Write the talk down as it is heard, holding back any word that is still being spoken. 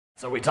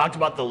So we talked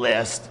about the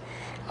list,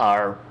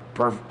 our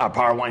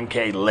Power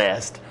 1K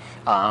list.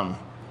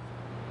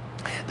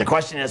 The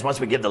question is, once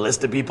we give the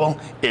list to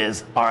people,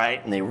 is, all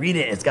right, and they read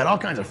it, it's got all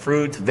kinds of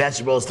fruits,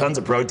 vegetables, tons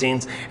of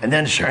proteins, and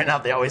then sure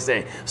enough, they always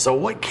say, so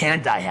what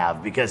can't I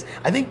have? Because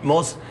I think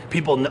most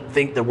people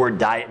think the word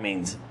diet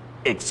means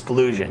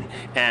exclusion.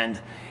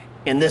 And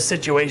in this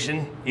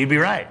situation, you'd be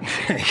right,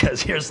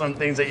 because here's some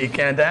things that you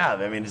can't have.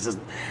 I mean, it's just,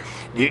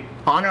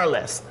 on our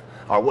list,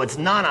 or what's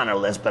not on our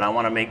list, but I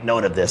want to make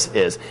note of this,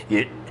 is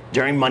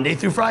during Monday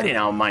through Friday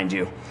now, mind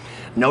you,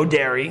 no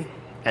dairy,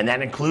 and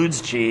that includes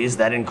cheese,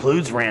 that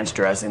includes ranch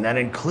dressing, that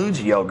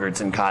includes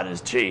yogurts and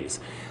cottage cheese.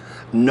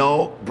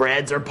 No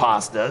breads or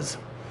pastas,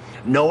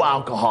 no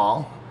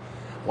alcohol.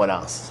 What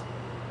else?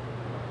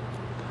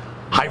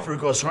 High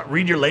fructose,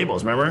 read your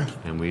labels, remember?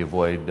 And we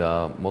avoid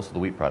most of the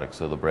wheat products,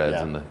 so the breads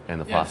and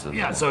the pastas.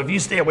 Yeah, so if you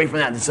stay away from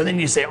that, so then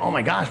you say, oh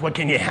my gosh, what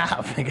can you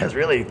have? Because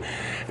really,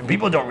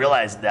 people don't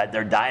realize that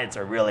their diets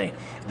are really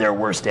their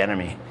worst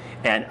enemy.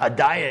 And a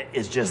diet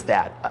is just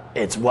that.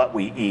 It's what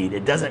we eat.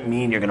 It doesn't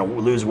mean you're going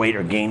to lose weight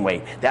or gain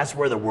weight. That's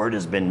where the word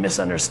has been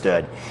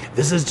misunderstood.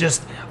 This is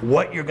just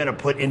what you're going to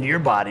put into your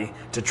body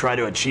to try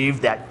to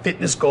achieve that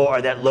fitness goal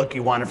or that look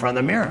you want in front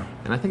of the mirror.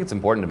 And I think it's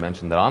important to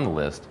mention that on the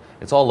list,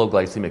 it's all low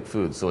glycemic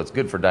foods, so it's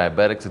good for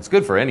diabetics, it's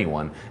good for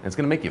anyone, and it's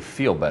going to make you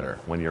feel better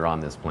when you're on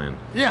this plan.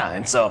 Yeah,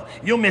 and so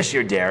you'll miss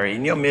your dairy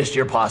and you'll miss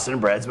your pasta and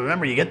breads, but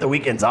remember, you get the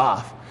weekends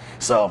off.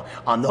 So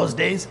on those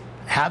days,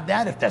 have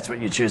that if that's what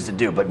you choose to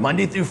do. But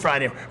Monday through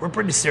Friday, we're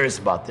pretty serious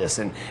about this,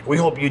 and we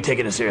hope you take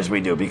it as serious as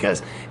we do,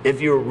 because if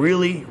you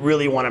really,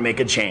 really want to make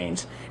a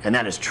change, and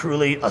that is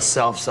truly a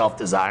self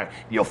desire,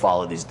 you'll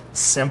follow these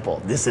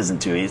simple. This isn't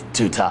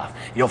too tough.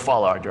 You'll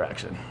follow our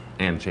direction.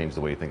 And change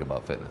the way you think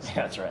about fitness.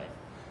 That's right.